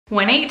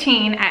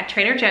$118 at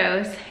Trader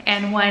Joe's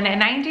and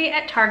 $190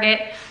 at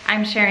Target.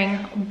 I'm sharing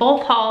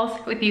both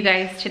hauls with you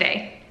guys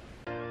today.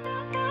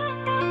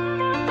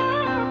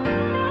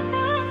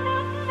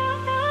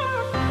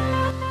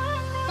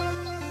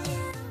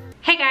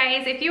 Hey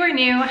guys, if you are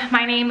new,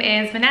 my name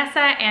is Vanessa,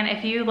 and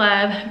if you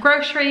love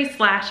grocery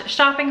 /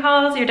 shopping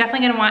hauls, you're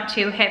definitely gonna want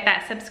to hit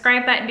that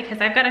subscribe button because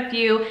I've got a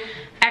few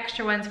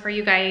extra ones for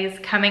you guys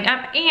coming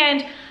up,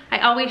 and I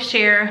always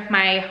share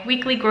my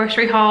weekly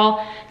grocery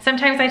haul.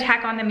 Sometimes I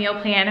tack on the meal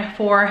plan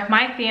for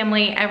my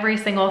family every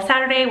single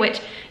Saturday,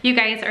 which you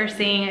guys are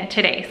seeing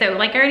today. So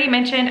like I already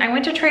mentioned, I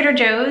went to Trader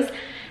Joe's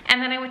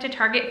and then I went to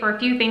Target for a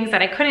few things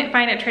that I couldn't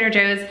find at Trader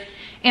Joe's.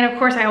 And of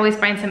course, I always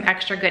find some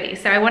extra goodies.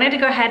 So I wanted to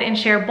go ahead and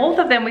share both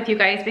of them with you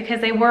guys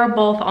because they were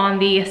both on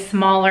the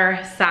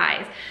smaller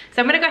size.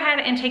 So I'm gonna go ahead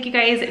and take you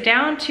guys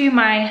down to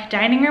my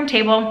dining room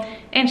table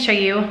and show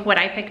you what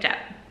I picked up.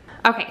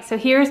 Okay, so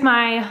here's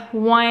my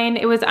one,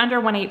 it was under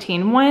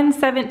 $118,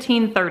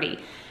 $117.30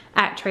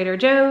 at Trader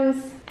Joe's.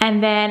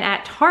 And then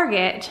at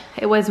Target,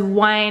 it was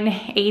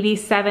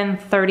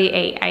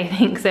 $187.38, I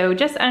think. So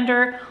just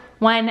under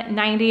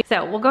 $190.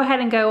 So we'll go ahead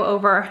and go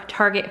over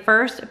Target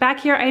first. Back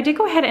here, I did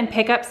go ahead and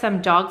pick up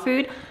some dog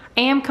food.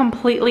 I am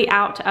completely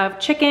out of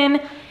chicken,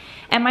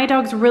 and my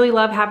dogs really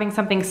love having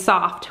something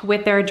soft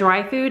with their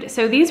dry food.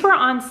 So these were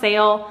on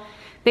sale.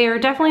 They are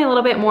definitely a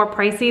little bit more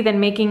pricey than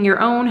making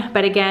your own,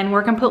 but again,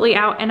 we're completely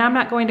out, and I'm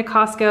not going to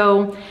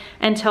Costco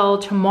until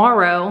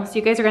tomorrow. So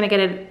you guys are gonna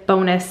get a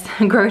bonus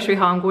grocery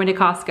haul. I'm going to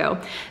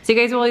Costco. So you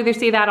guys will either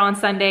see that on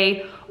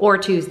Sunday or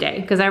Tuesday,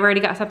 because I've already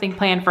got something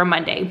planned for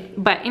Monday.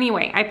 But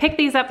anyway, I picked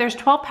these up. There's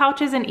 12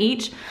 pouches in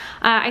each.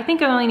 I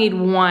think I only need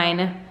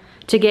one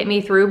to get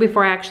me through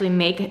before I actually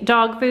make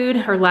dog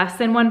food, or less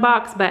than one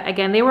box. But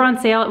again, they were on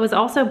sale. It was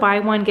also buy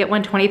one, get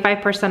one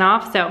 25%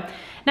 off. So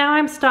now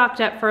I'm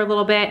stocked up for a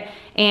little bit,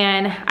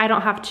 and I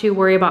don't have to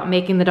worry about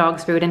making the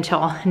dog's food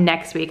until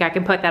next week. I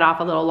can put that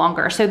off a little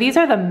longer. So these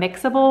are the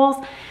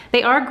mixables.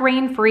 They are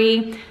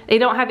grain-free. They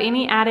don't have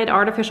any added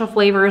artificial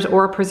flavors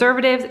or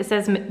preservatives. It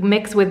says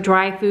mix with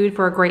dry food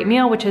for a great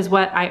meal, which is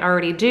what I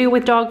already do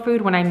with dog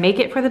food when I make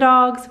it for the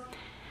dogs.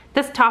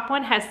 This top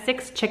one has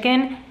 6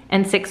 chicken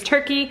and 6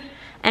 turkey.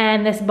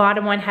 And this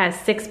bottom one has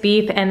 6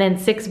 beef and then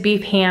 6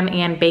 beef, ham,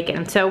 and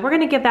bacon. So we're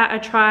gonna give that a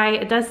try.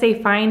 It does say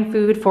fine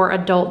food for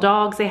adult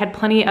dogs. They had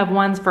plenty of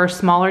ones for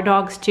smaller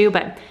dogs too,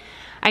 but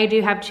I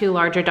do have 2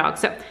 larger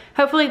dogs. So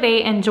hopefully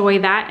they enjoy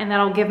that, and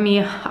that'll give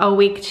me a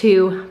week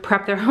to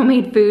prep their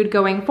homemade food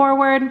going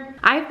forward.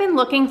 I've been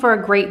looking for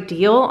a great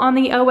deal on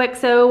the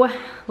OXO,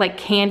 like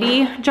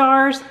candy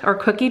jars or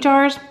cookie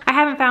jars. I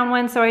haven't found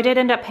one, so I did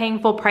end up paying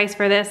full price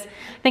for this.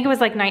 I think it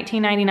was like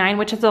 $19.99,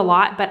 which is a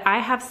lot, but I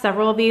have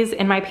several of these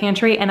in my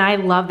pantry and I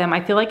love them.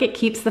 I feel like it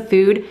keeps the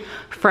food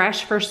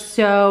fresh for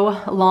so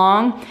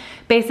long.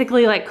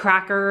 Basically like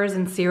crackers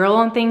and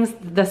cereal and things,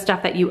 the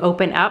stuff that you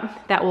open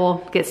up that will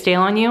get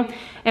stale on you.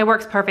 It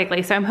works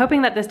perfectly. So I'm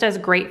hoping that this does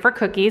great for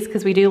cookies,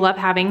 because we do love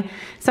having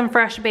some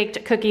fresh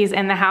baked cookies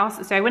in the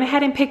house. So I went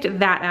ahead and picked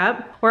that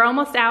up. We're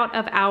almost out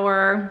of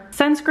our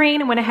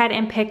sunscreen. Went ahead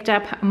and picked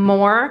up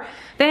more.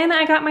 Then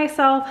I got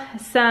myself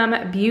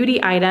some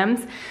beauty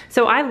items.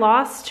 So I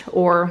lost,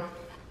 or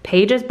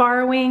Paige is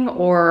borrowing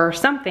or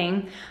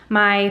something,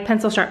 my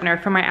pencil sharpener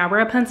for my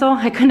Abra pencil.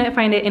 I couldn't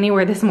find it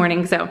anywhere this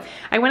morning, so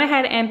I went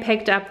ahead and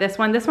picked up this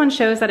one. This one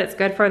shows that it's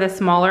good for the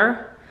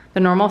smaller,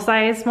 the normal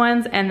size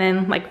ones, and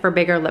then like for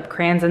bigger lip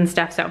crayons and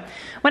stuff. So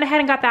went ahead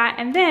and got that.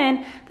 And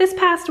then this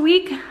past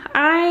week,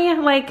 I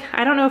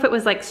don't know if it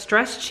was like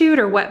stress chewed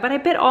or what, but I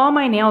bit all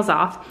my nails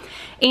off.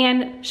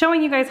 And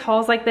showing you guys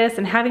hauls like this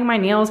and having my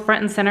nails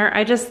front and center,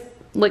 I just,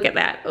 look at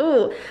that.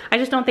 Ooh, I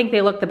just don't think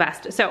they look the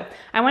best. So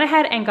I went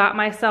ahead and got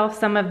myself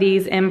some of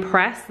these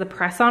Impress, the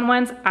press-on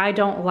ones. I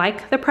don't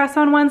like the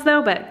press-on ones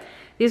though, but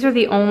these are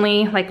the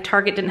only, like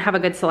Target didn't have a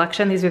good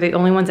selection. These are the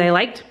only ones I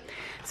liked.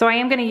 So I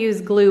am gonna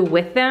use glue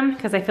with them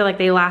because I feel like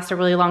they last a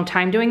really long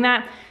time doing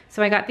that.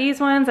 So I got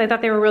these ones. I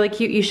thought they were really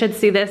cute. You should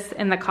see this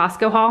in the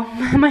Costco haul.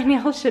 My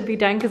nails should be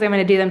done because I'm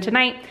gonna do them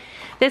tonight.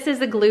 This is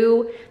the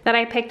glue that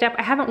I picked up.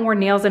 I haven't worn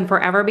nails in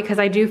forever because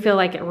I do feel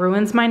like it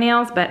ruins my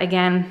nails, but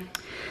again,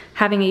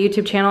 having a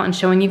YouTube channel and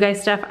showing you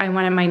guys stuff, I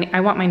want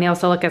my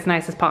nails to look as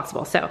nice as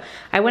possible. So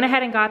I went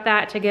ahead and got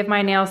that to give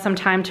my nails some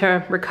time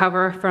to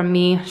recover from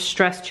me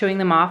stress chewing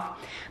them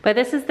off. But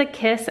this is the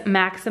Kiss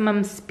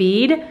Maximum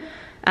Speed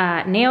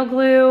nail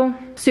glue,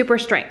 super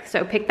strength.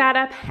 So pick that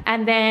up.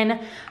 And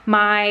then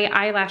my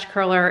eyelash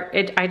curler,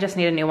 I just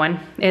need a new one.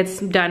 It's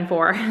done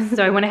for.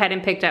 So I went ahead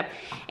and picked up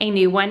a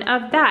new one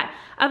of that.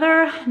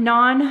 Other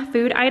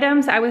non-food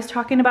items, I was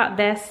talking about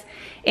this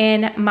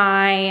in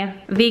my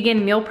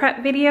vegan meal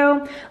prep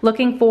video,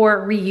 looking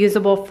for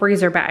reusable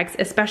freezer bags,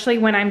 especially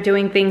when I'm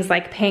doing things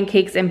like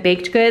pancakes and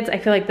baked goods. I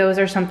feel like those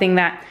are something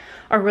that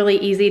are really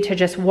easy to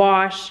just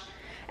wash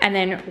and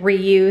then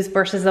reuse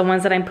versus the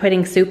ones that I'm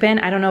putting soup in.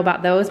 I don't know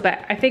about those,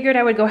 but I figured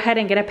I would go ahead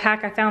and get a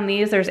pack. I found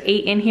these, there's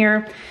 8 in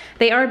here.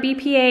 They are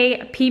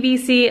BPA,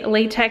 PVC,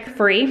 latex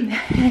free,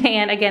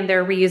 and again,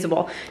 they're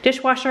reusable.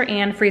 Dishwasher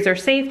and freezer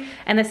safe,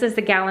 and this is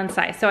the gallon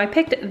size. So I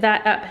picked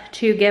that up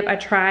to give a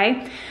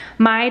try.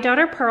 My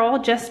daughter Pearl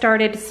just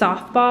started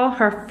softball,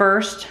 her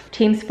first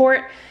team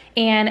sport,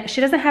 and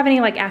she doesn't have any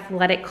like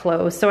athletic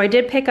clothes. So I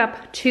did pick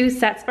up 2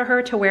 sets for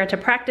her to wear to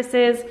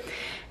practices.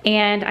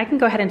 And I can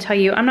go ahead and tell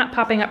you, I'm not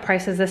popping up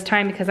prices this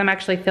time because I'm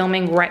actually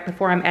filming right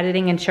before I'm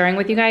editing and sharing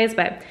with you guys,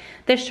 but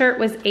this shirt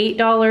was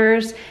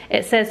 $8.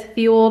 It says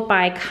Fueled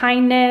by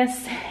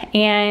Kindness,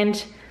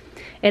 and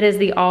it is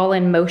the All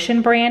in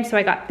Motion brand. So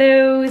I got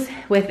those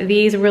with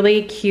these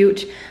really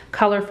cute,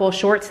 colorful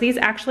shorts. These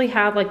actually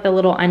have like the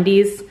little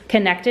undies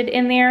connected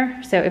in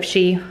there. So if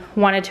she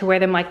wanted to wear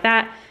them like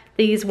that,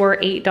 these were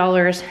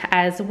 $8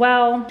 as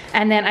well.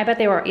 And then I bet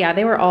they were, yeah,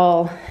 they were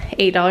all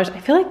 $8. I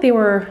feel like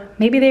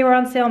maybe they were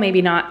on sale,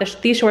 maybe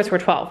not. These shorts were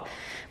 $12.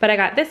 But I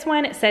got this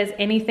one. It says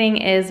anything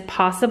is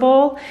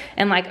possible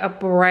in like a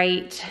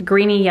bright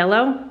greeny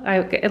yellow.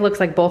 It looks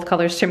like both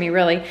colors to me,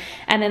 really.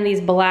 And then these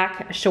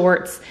black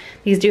shorts.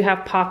 These do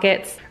have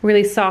pockets,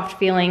 really soft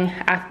feeling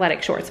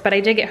athletic shorts. But I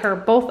did get her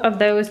both of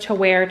those to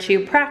wear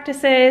to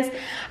practices.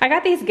 I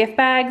got these gift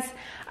bags.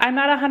 I'm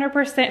not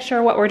 100%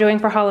 sure what we're doing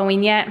for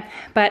Halloween yet,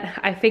 but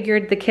I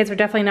figured the kids are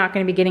definitely not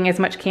gonna be getting as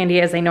much candy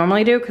as they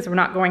normally do because we're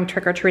not going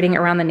trick-or-treating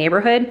around the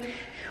neighborhood.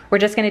 We're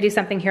just gonna do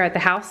something here at the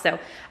house. So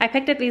I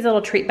picked up these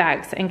little treat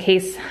bags in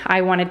case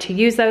I wanted to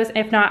use those.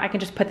 If not, I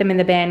can just put them in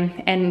the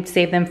bin and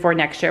save them for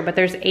next year. But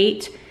there's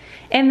 8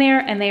 in there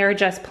and they are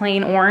just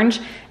plain orange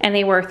and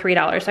they were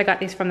 $3. I got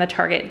these from the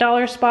Target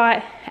dollar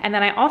spot. And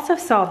then I also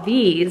saw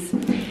these.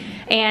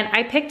 And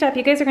I picked up,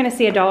 you guys are gonna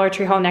see a Dollar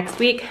Tree haul next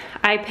week.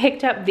 I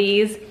picked up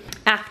these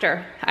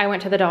after I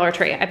went to the Dollar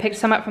Tree. I picked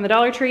some up from the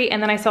Dollar Tree and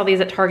then I saw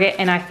these at Target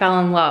and I fell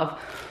in love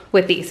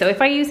with these. So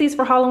if I use these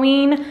for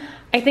Halloween,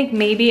 I think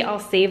maybe I'll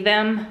save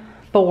them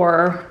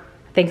for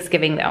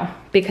Thanksgiving though,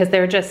 because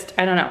they're just,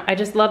 I don't know, I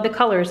just love the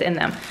colors in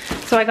them.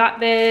 So I got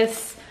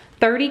this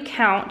 30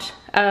 count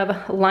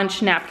of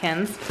lunch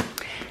napkins.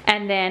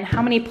 And then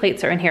how many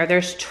plates are in here?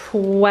 There's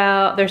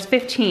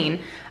 15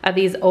 of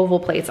these oval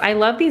plates. I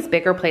love these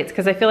bigger plates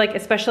because I feel like,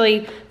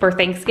 especially for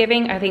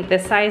Thanksgiving, I think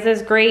this size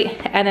is great.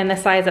 And then the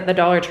size at the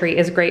Dollar Tree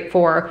is great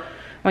for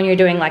when you're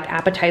doing like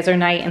appetizer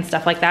night and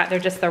stuff like that. They're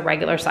just the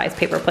regular size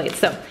paper plates.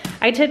 So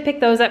I did pick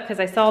those up because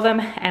I saw them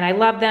and I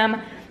love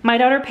them. My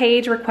daughter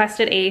Paige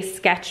requested a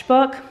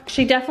sketchbook.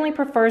 She definitely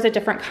prefers a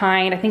different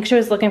kind. I think she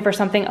was looking for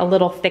something a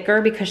little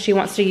thicker because she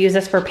wants to use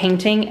this for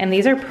painting, and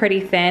these are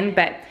pretty thin,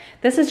 but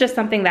this is just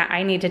something that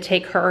I need to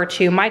take her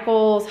to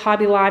Michael's,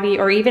 Hobby Lobby,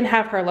 or even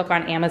have her look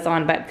on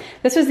Amazon, but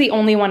this was the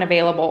only one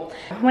available.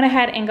 I went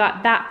ahead and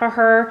got that for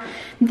her.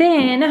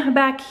 Then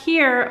back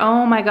here,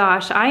 oh my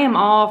gosh, I am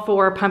all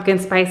for pumpkin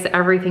spice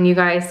everything, you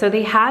guys. So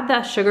they had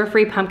the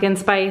sugar-free pumpkin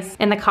spice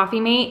in the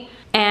Coffee Mate,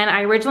 and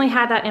I originally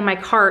had that in my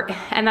cart,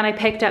 and then I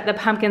picked up the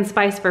pumpkin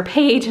spice for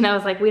Paige, and I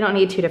was like, we don't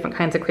need 2 different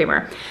kinds of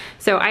creamer.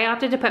 So I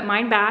opted to put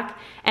mine back,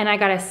 and I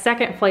got a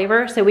second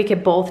flavor so we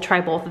could both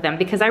try both of them,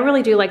 because I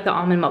really do like the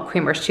almond milk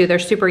creamers too. They're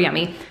super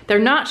yummy. They're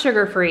not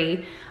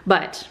sugar-free,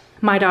 but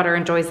my daughter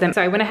enjoys them.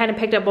 So I went ahead and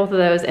picked up both of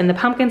those in the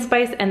pumpkin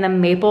spice and the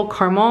maple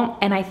caramel,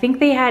 and I think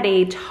they had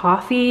a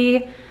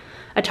toffee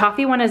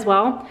one as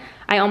well.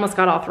 I almost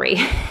got all 3.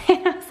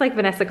 I was like,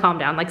 Vanessa, calm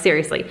down. Like,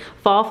 seriously,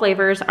 fall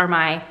flavors are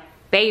my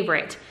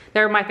favorite.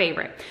 They're my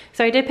favorite.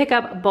 So I did pick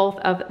up both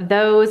of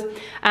those.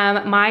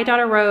 My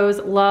daughter Rose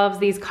loves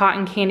these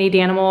cotton candied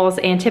animals,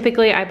 and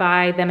typically I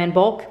buy them in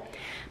bulk,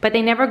 but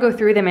they never go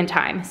through them in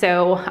time.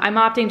 So I'm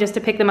opting just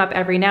to pick them up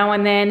every now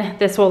and then.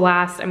 This will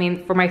last, I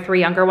mean, for my 3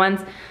 younger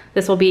ones,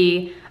 this will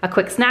be a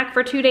quick snack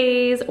for 2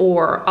 days,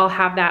 or I'll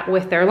have that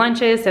with their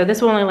lunches. So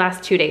this will only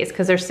last 2 days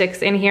because there's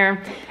 6 in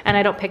here, and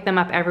I don't pick them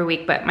up every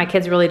week, but my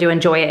kids really do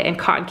enjoy it, and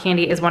cotton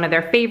candy is one of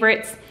their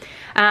favorites.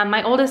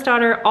 My oldest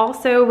daughter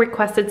also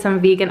requested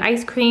some vegan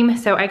ice cream,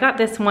 so I got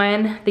this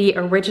one, the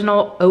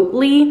original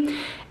Oatly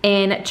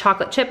in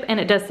chocolate chip, and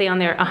it does say on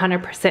there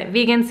 100%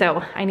 vegan,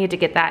 so I need to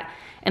get that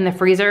in the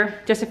freezer.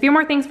 Just a few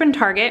more things from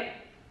Target.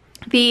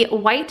 The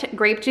white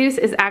grape juice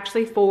is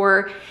actually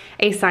for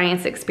a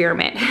science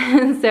experiment.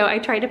 So I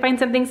tried to find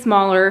something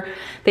smaller.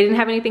 They didn't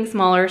have anything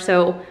smaller,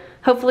 so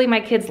hopefully my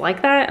kids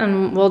like that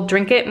and we'll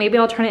drink it. Maybe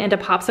I'll turn it into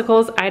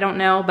popsicles, I don't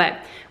know, but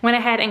went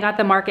ahead and got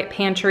the Market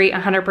Pantry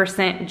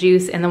 100%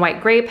 juice in the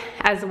white grape,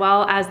 as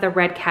well as the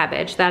red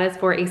cabbage. That is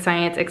for a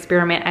science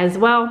experiment as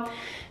well.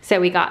 So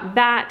we got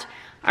that.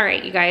 All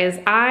right, you guys,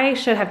 I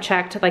should have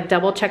checked, like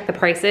double checked the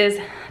prices.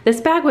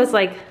 This bag was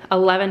like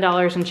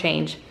 $11 and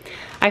change.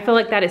 I feel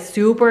like that is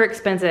super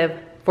expensive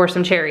for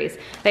some cherries.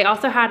 They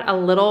also had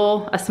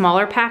a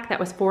smaller pack that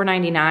was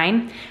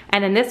 $4.99.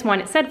 And then this one,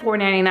 it said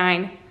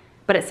 $4.99,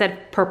 but it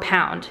said per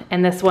pound,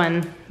 and this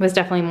one was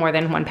definitely more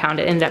than 1 pound.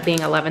 It ended up being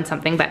 11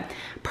 something, but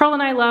Pearl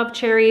and I love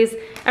cherries.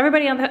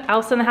 Everybody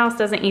else in the house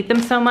doesn't eat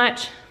them so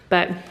much,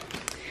 but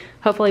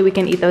hopefully we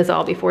can eat those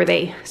all before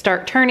they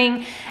start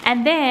turning.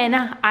 And then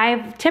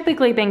I've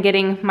typically been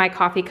getting my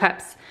coffee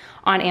cups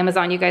on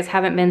Amazon. You guys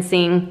haven't been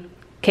seeing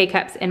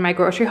K-cups in my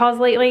grocery hauls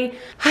lately,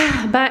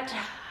 but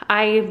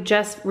I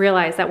just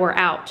realized that we're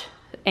out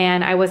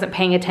and I wasn't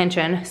paying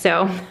attention.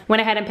 So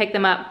went ahead and picked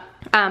them up.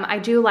 I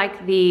do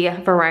like the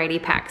variety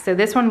pack. So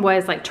this one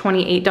was like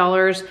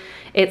 $28.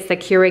 It's the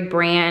Keurig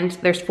brand.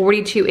 There's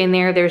 42 in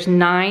there. There's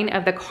 9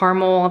 of the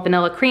caramel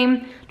vanilla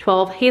cream,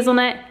 12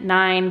 hazelnut,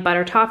 9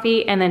 butter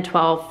toffee, and then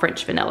 12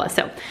 French vanilla.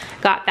 So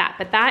got that,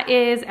 but that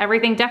is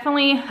everything.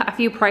 Definitely a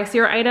few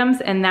pricier items,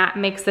 and that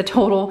makes the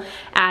total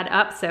add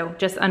up. So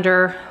just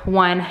under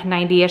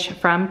 $190-ish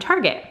from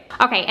Target.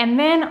 Okay, and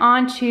then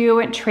on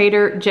to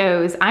Trader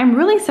Joe's. I'm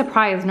really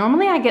surprised.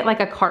 Normally I get like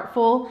a cart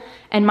full,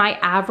 and my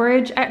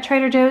average at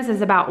Trader Joe's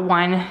is about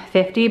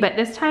 $150, but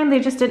this time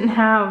they just didn't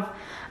have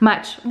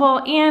much.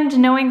 Well, and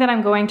knowing that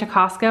I'm going to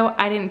Costco,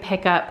 I didn't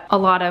pick up a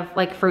lot of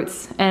like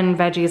fruits and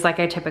veggies like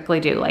I typically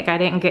do. Like I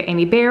didn't get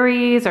any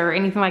berries or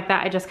anything like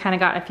that. I just kind of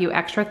got a few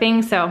extra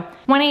things. So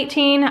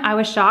 $118, I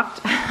was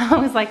shocked. I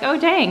was like, oh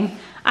dang,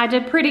 I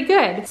did pretty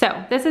good.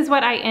 So this is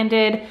what I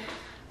ended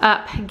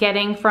up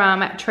getting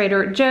from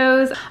Trader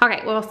Joe's.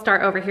 Okay, we'll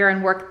start over here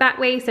and work that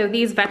way. So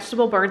these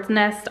vegetable bird's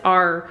nests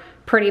are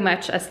pretty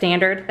much a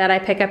standard that I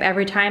pick up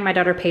every time. My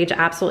daughter Paige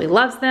absolutely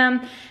loves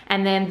them.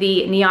 And then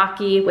the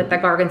gnocchi with the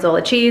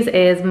gorgonzola cheese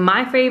is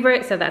my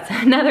favorite. So that's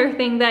another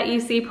thing that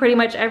you see pretty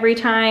much every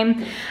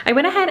time. I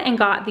went ahead and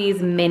got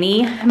these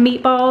mini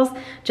meatballs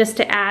just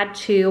to add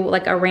to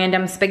like a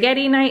random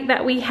spaghetti night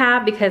that we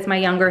have, because my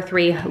younger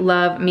 3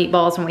 love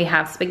meatballs when we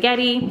have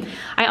spaghetti.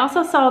 I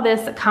also saw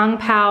this Kung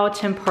Pao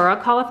tempura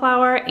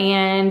cauliflower,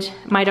 and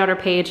my daughter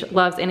Paige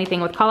loves anything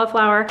with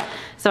cauliflower.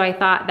 So I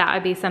thought that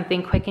would be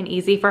something quick and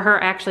easy for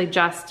her. I actually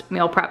just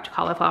meal prepped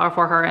cauliflower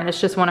for her, and it's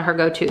just one of her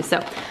go-tos. So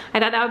I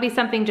thought that would be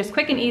something just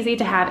quick and easy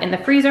to have in the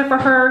freezer for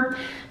her.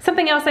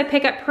 Something else I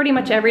pick up pretty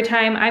much every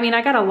time, I mean,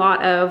 I got a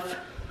lot of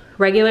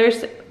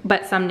regulars,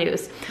 but some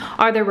news,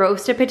 are the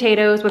roasted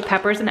potatoes with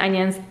peppers and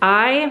onions.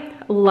 I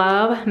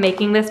love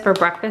making this for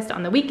breakfast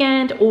on the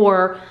weekend,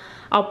 or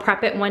I'll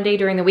prep it one day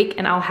during the week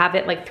and I'll have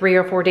it like 3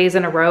 or 4 days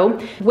in a row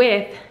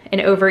with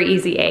an over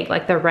easy egg,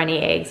 like the runny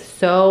eggs.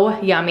 So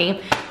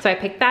yummy. So I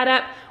picked that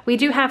up. We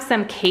do have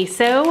some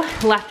queso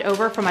left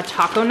over from a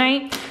taco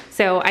night.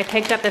 So I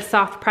picked up the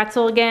soft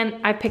pretzel again.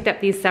 I've picked up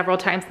these several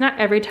times, not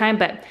every time,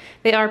 but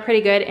they are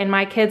pretty good. And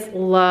my kids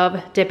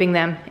love dipping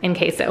them in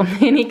queso,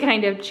 any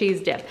kind of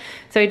cheese dip.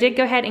 So I did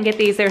go ahead and get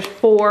these. There's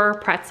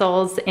 4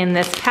 pretzels in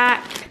this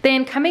pack.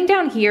 Then coming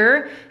down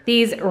here,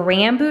 these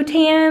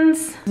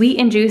rambutans, sweet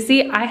and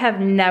juicy. I have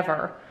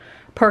never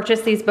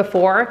purchased these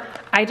before.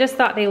 I just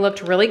thought they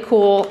looked really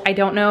cool. I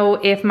don't know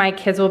if my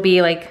kids will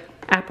be like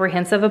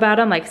apprehensive about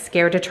them, like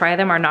scared to try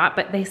them or not,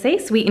 but they say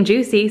sweet and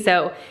juicy.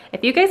 So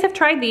if you guys have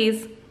tried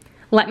these,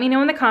 let me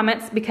know in the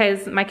comments,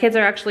 because my kids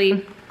are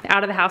actually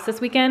out of the house this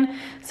weekend.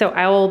 So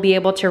I will be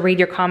able to read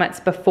your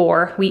comments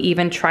before we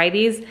even try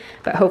these,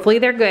 but hopefully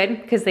they're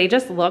good, because they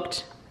just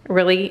looked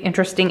really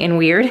interesting and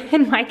weird.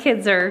 And my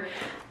kids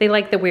they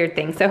like the weird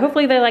things. So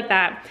hopefully they like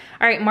that.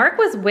 All right, Mark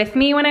was with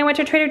me when I went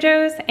to Trader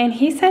Joe's, and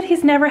he said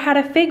he's never had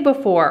a fig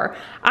before.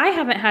 I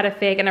haven't had a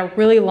fig in a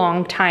really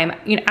long time,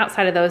 you know,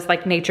 outside of those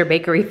like Nature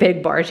Bakery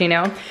fig bars, you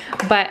know,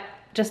 but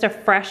just a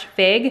fresh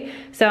fig.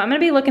 So I'm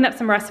gonna be looking up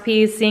some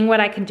recipes, seeing what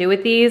I can do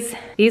with these.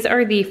 These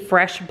are the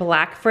fresh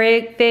black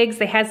figs.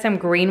 They had some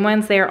green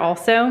ones there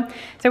also.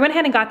 So I went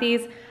ahead and got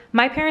these.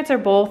 My parents are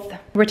both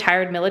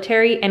retired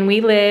military, and we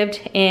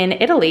lived in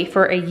Italy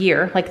for a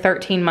year, like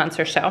 13 months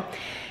or so,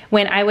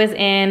 when I was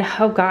in,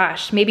 oh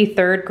gosh, maybe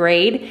 3rd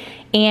grade.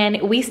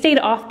 And we stayed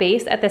off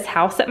base at this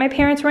house that my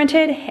parents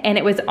rented, and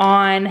it was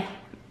on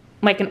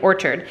like an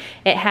orchard.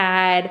 It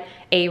had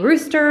a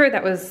rooster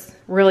that was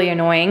really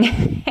annoying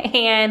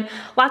and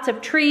lots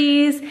of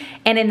trees.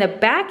 And in the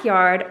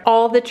backyard,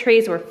 all the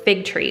trees were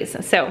fig trees.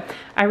 So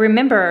I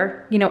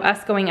remember, you know,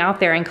 us going out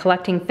there and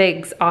collecting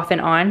figs off and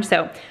on.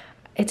 So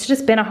it's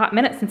just been a hot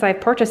minute since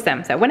I've purchased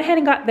them. So I went ahead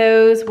and got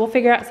those. We'll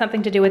figure out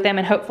something to do with them,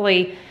 and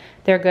hopefully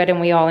they're good and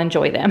we all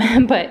enjoy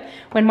them. But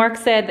when Mark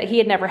said that he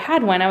had never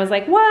had one, I was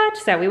like, what?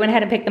 So we went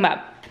ahead and picked them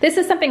up. This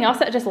is something else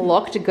that just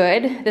looked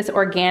good. This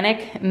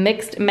organic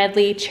mixed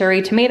medley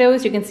cherry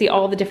tomatoes. You can see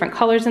all the different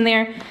colors in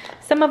there.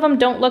 Some of them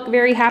don't look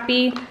very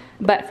happy,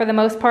 but for the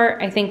most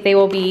part, I think they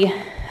will be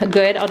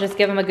good. I'll just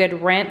give them a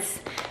good rinse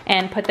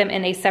and put them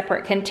in a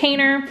separate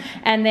container.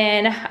 And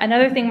then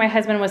another thing my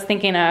husband was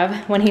thinking of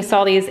when he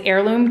saw these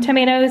heirloom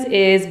tomatoes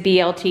is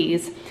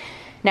BLTs.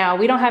 Now,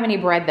 we don't have any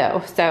bread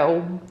though,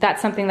 so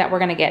that's something that we're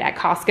gonna get at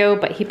Costco,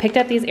 but he picked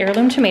up these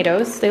heirloom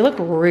tomatoes. They look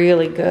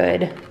really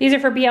good. These are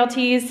for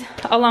BLTs,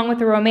 along with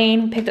the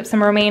romaine. Picked up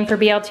some romaine for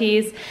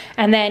BLTs.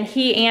 And then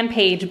he and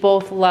Paige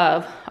both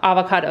love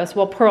avocados.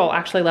 Well, Pearl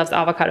actually loves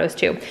avocados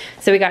too.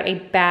 So we got a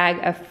bag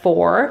of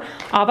 4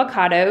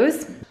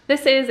 avocados.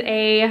 This is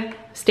a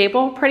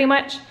staple pretty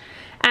much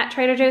at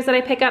Trader Joe's that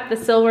I pick up, the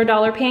silver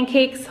dollar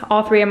pancakes.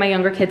 All 3 of my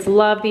younger kids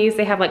love these.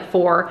 They have like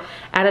 4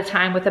 at a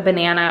time with a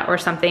banana or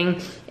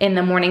something in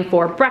the morning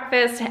for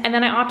breakfast. And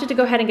then I opted to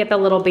go ahead and get the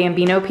little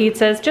Bambino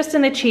pizzas, just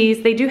in the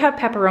cheese. They do have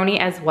pepperoni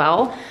as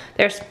well.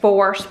 There's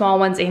 4 small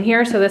ones in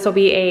here, so this will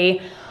be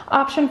a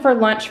option for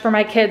lunch for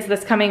my kids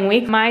this coming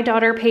week. My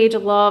daughter Paige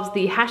loves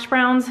the hash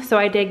browns, so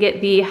I did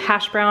get the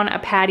hash brown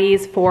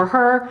patties for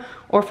her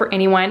or for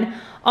anyone.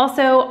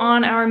 Also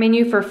on our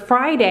menu for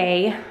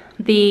Friday,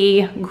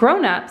 the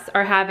grown-ups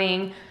are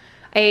having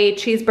a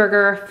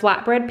cheeseburger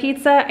flatbread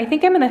pizza. I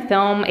think I'm gonna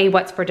film a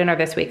what's for dinner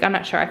this week. I'm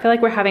not sure. I feel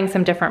like we're having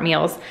some different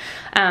meals.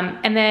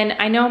 And then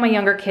I know my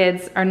younger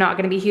kids are not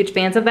gonna be huge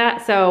fans of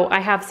that, so I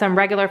have some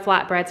regular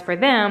flatbreads for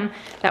them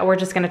that we're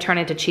just gonna turn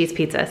into cheese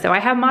pizza. So I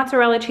have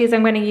mozzarella cheese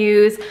I'm gonna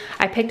use.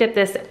 I picked up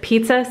this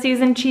pizza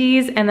seasoned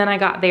cheese, and then I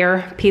got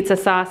their pizza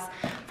sauce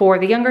for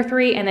the younger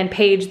 3, and then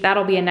Paige,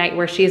 that'll be a night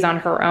where she's on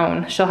her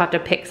own. She'll have to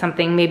pick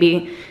something,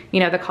 maybe, you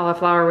know, the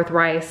cauliflower with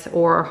rice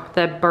or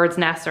the bird's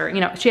nest, or, you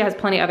know, she has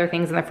plenty of other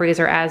things in the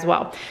freezer as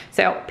well.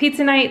 So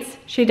pizza nights,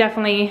 she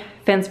definitely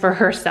fends for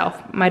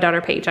herself, my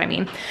daughter Paige, I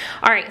mean.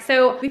 All right,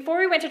 so before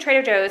we went to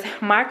Trader Joe's,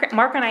 Mark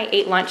and I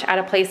ate lunch at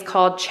a place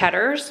called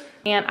Cheddar's,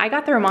 and I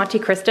got their Monte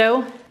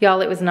Cristo.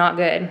 Y'all, it was not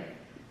good.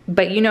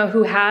 But you know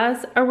who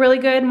has a really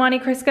good Monte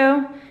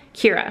Cristo?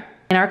 Kira,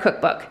 in our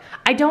cookbook.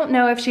 I don't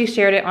know if she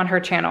shared it on her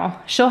channel.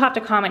 She'll have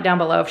to comment down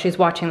below if she's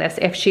watching this,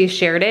 if she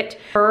shared it.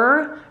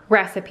 Her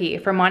recipe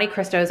for Monte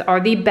Cristos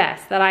are the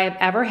best that I have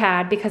ever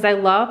had, because I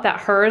love that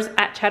hers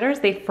at Cheddar's,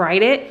 they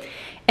fried it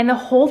and the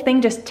whole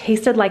thing just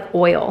tasted like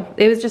oil.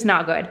 It was just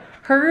not good.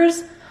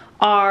 Hers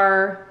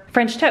are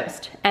French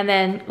toast and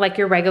then like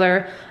your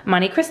regular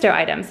Monte Cristo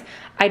items.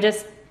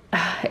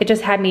 It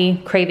just had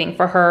me craving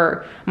for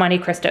her Monte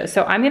Cristo.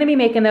 So I'm gonna be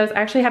making those. I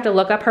actually have to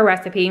look up her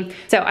recipe.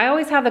 So I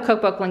always have the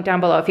cookbook link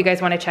down below if you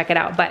guys wanna check it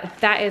out. But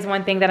that is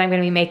one thing that I'm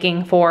gonna be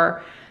making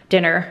for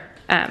dinner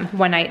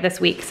one night this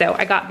week. So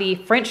I got the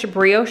French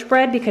brioche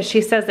bread because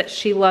she says that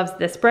she loves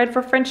this bread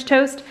for French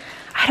toast.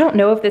 I don't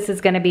know if this is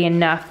gonna be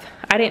enough.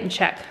 I didn't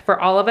check for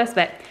all of us,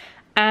 but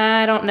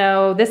I don't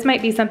know. This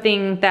might be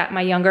something that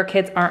my younger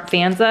kids aren't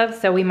fans of,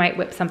 so we might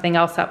whip something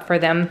else up for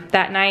them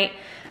that night.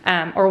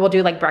 Or we'll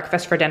do like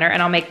breakfast for dinner,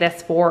 and I'll make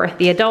this for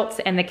the adults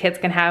and the kids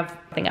can have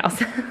something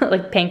else,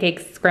 like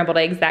pancakes, scrambled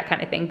eggs, that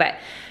kind of thing. But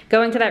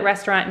going to that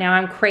restaurant now,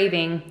 I'm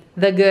craving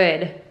the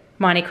good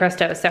Monte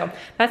Cristo. So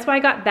that's why I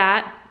got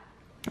that.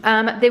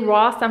 The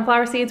raw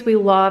sunflower seeds we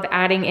love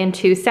adding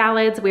into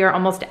salads. We are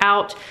almost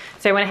out,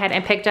 so I went ahead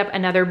and picked up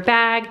another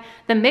bag.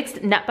 The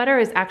mixed nut butter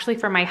is actually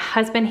for my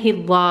husband. He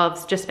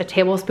loves just a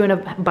tablespoon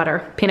of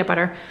butter, peanut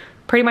butter,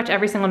 pretty much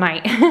every single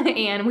night.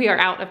 And we are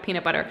out of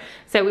peanut butter.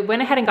 So we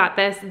went ahead and got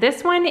this.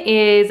 This one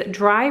is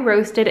dry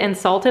roasted and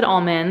salted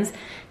almonds,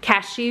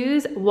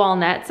 cashews,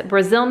 walnuts,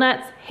 Brazil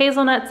nuts,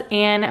 hazelnuts,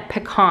 and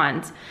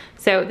pecans.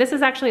 So this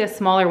is actually a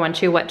smaller one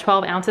too, what,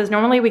 12 ounces?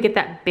 Normally we get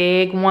that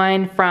big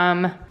one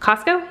from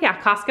Costco. Yeah,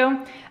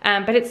 Costco,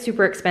 but it's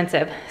super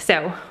expensive.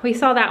 So we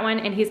saw that one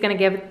and he's gonna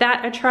give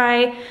that a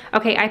try.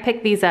 Okay, I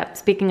picked these up,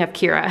 speaking of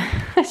Kira.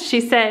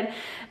 She said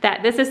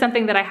that this is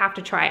something that I have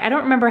to try. I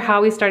don't remember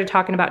how we started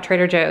talking about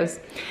Trader Joe's,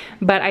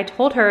 but I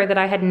told her that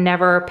I had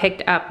never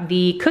picked up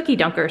the cookie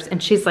dunkers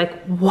and she's like,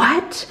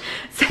 what?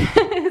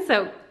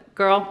 So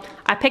girl,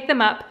 I picked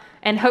them up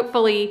and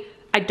hopefully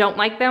I don't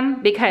like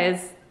them,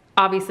 because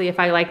obviously if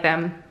I like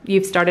them,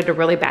 you've started a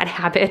really bad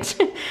habit.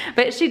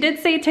 But she did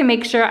say to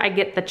make sure I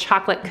get the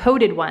chocolate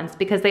coated ones,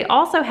 because they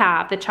also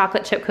have the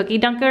chocolate chip cookie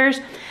dunkers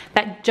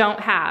that don't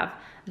have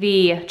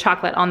the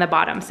chocolate on the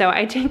bottom. So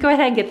I did go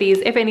ahead and get these.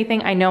 If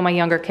anything, I know my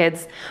younger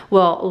kids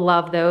will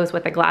love those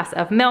with a glass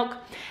of milk.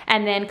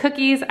 And then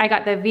cookies, I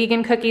got the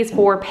vegan cookies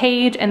for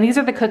Paige, and these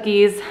are the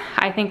cookies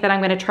I think that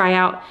I'm gonna try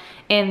out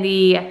in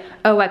the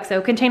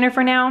OXO container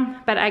for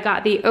now. But I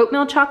got the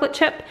oatmeal chocolate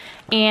chip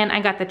and I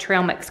got the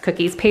trail mix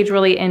cookies. Paige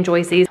really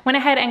enjoys these. Went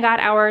ahead and got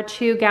our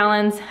 2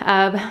 gallons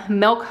of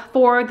milk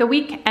for the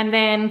week, and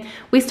then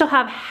we still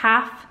have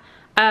half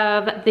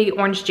of the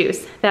orange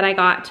juice that I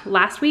got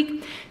last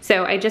week.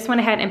 So I just went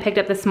ahead and picked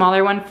up the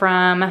smaller one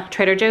from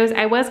Trader Joe's.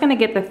 I was gonna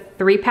get the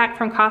 3-pack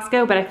from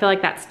Costco, but I feel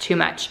like that's too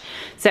much.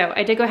 So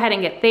I did go ahead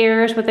and get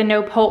theirs with the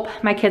no pulp.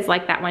 My kids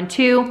like that one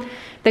too.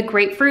 The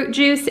grapefruit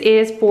juice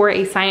is for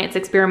a science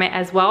experiment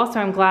as well, so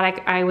I'm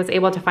glad I was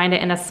able to find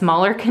it in a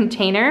smaller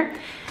container.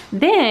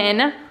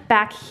 Then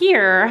back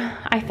here,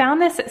 I found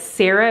this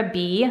Sarah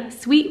B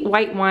sweet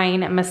white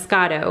wine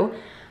Moscato,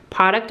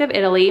 product of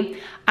Italy.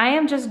 I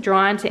am just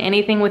drawn to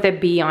anything with a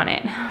bee on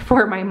it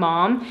for my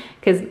mom,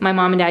 because my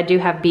mom and dad do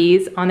have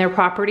bees on their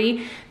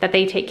property that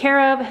they take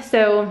care of.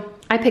 So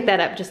I picked that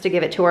up just to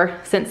give it to her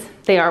since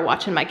they are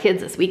watching my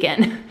kids this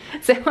weekend.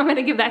 So I'm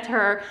gonna give that to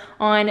her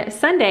on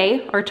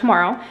Sunday or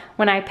tomorrow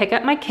when I pick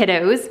up my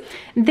kiddos.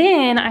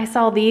 Then I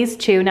saw these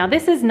 2. Now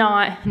this is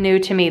not new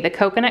to me, the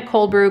coconut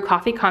cold brew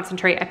coffee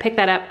concentrate. I picked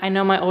that up. I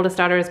know my oldest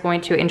daughter is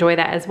going to enjoy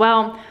that as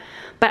well.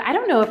 but I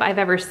don't know if I've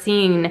ever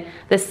seen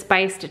the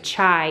spiced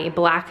chai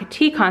black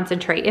tea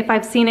concentrate. If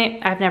I've seen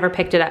it, I've never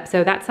picked it up.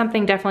 So that's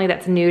something definitely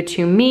that's new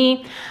to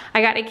me.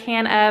 I got a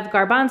can of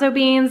garbanzo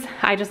beans.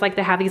 I just like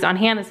to have these on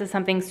hand. This is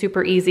something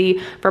super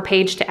easy for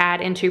Paige to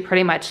add into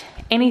pretty much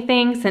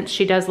anything since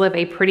she does live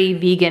a pretty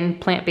vegan,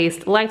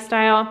 plant-based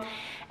lifestyle.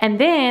 And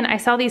then I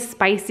saw these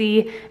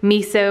spicy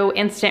miso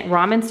instant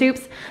ramen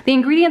soups. The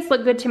ingredients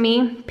look good to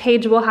me.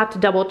 Paige will have to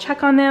double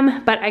check on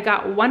them, but I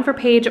got one for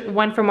Paige,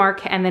 one for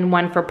Mark, and then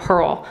one for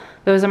Pearl.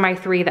 Those are my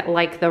three that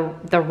like the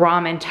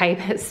ramen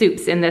type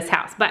soups in this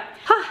house. But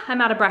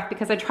I'm out of breath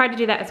because I tried to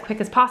do that as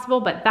quick as possible,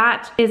 but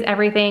that is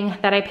everything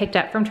that I picked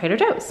up from Trader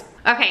Joe's.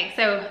 Okay,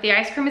 so the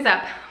ice cream is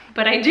up,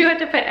 but I do have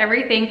to put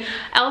everything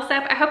else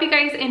up. I hope you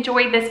guys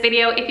enjoyed this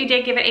video. If you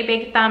did, give it a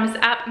big thumbs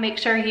up. Make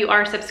sure you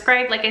are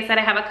subscribed. Like I said,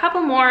 I have a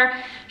couple more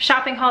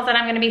shopping hauls that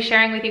I'm gonna be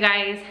sharing with you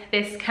guys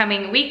this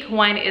coming week.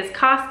 One is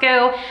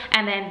Costco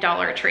and then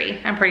Dollar Tree.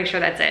 I'm pretty sure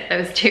that's it,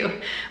 those two.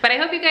 But I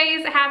hope you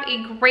guys have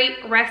a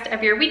great rest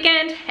of your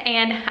weekend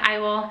and I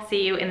will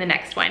see you in the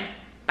next one.